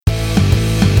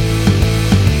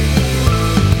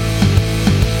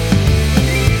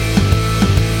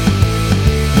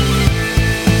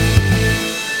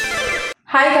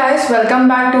guys, welcome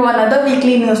back to another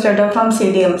weekly newsletter from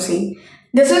CDMC.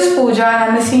 This is Pooja and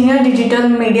I'm a senior digital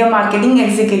media marketing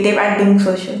executive at Bing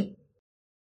Social.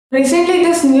 Recently,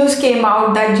 this news came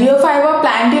out that JioFiber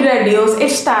planned to reduce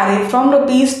its tariff from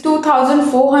Rs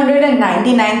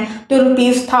 2,499 to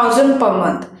Rs 1,000 per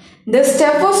month. This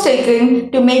step was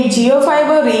taken to make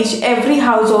JioFiber reach every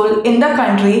household in the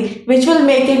country, which will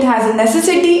make it as a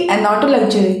necessity and not a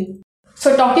luxury.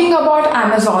 So talking about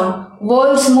Amazon,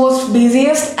 world's most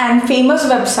busiest and famous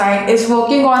website is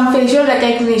working on facial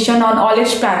recognition on all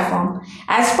its platforms.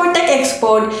 As per tech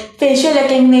expert, facial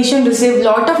recognition received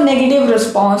lot of negative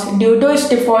response due to its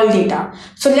default data.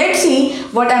 So let's see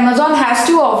what Amazon has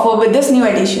to offer with this new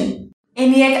addition.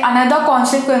 In yet another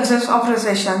consequences of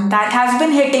recession that has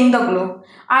been hitting the globe,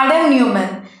 Adam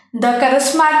Newman, the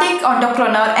charismatic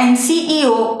entrepreneur and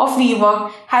CEO of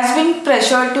WeWork, has been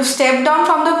pressured to step down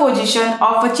from the position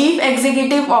of a chief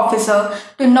executive officer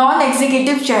to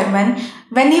non-executive chairman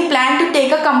when he planned to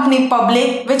take a company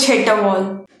public, which hit a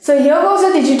wall. So here was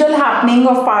a digital happening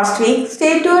of past week.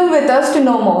 Stay tuned with us to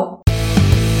know more.